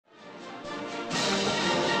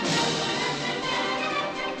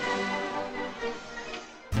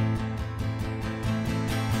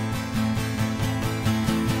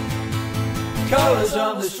colors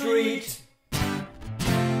on the street,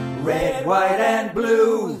 red, white and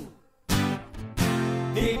blue.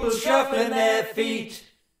 People shuffling their feet,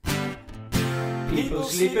 people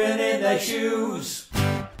sleeping in their shoes.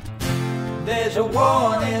 There's a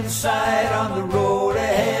warning sign on the road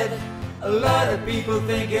ahead. A lot of people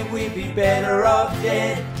thinking we'd be better off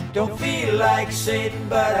dead. Don't feel like Satan,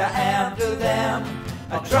 but I am to them.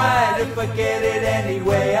 I try to forget it any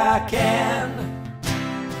way I can.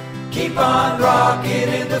 Keep on rocking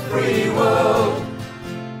in the free world.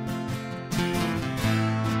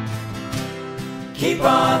 Keep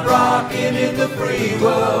on rocking in the free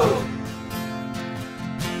world.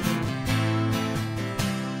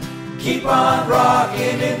 Keep on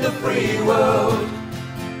rocking in the free world.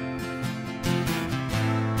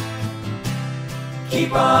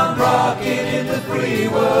 Keep on rocking in the free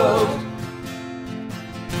world.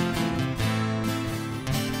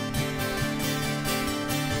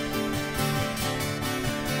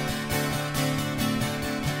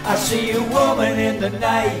 I see a woman in the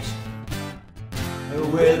night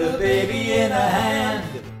with a baby in her hand,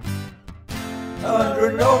 under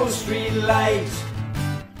an old street light,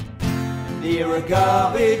 near a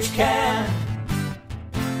garbage can.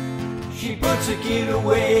 She puts a kid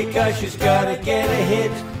away 'cause she's gotta get a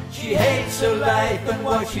hit. She hates her life and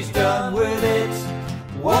what she's done with it.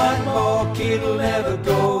 One more kid'll never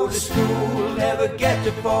go to school, never get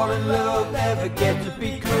to fall in love, never get to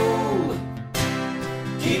be cool.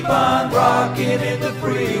 Keep on rocking in the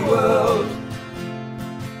free world.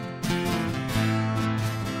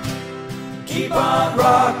 Keep on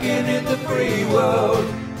rocking in the free world.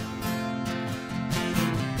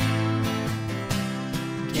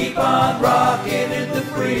 Keep on rocking in the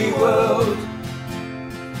free world.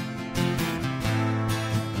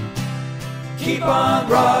 Keep on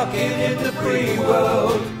rocking in the free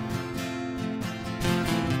world.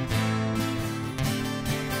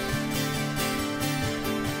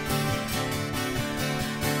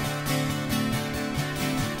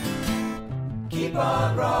 Keep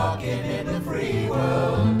on rocking in the free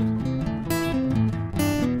world.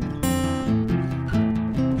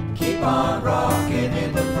 Keep on rocking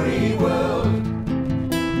in the free world.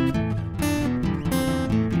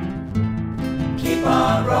 Keep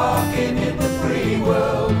on rocking in the free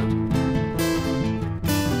world.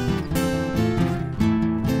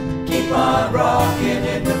 Keep on rocking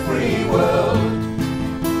in the free world.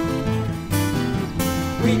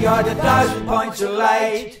 We got 1,000 points of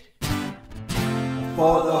light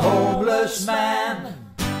for the homeless man.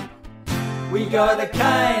 We got a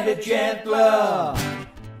kind of gentler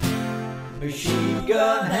machine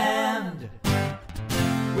gun hand.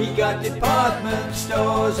 We got department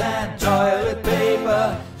stores and toilet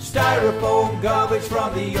paper, styrofoam garbage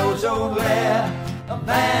from the ozone layer. A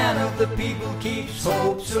man of the people keeps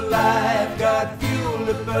hopes alive, got fuel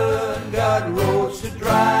to burn, got roads to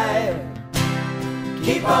drive.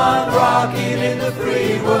 Keep on rocking in the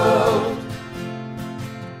free world.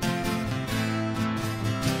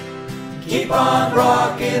 Keep on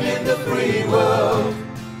rocking in the free world.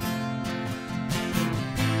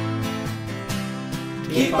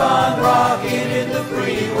 Keep on rocking in the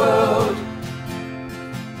free world.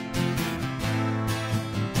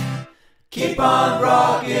 Keep on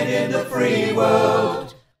rocking in the free world.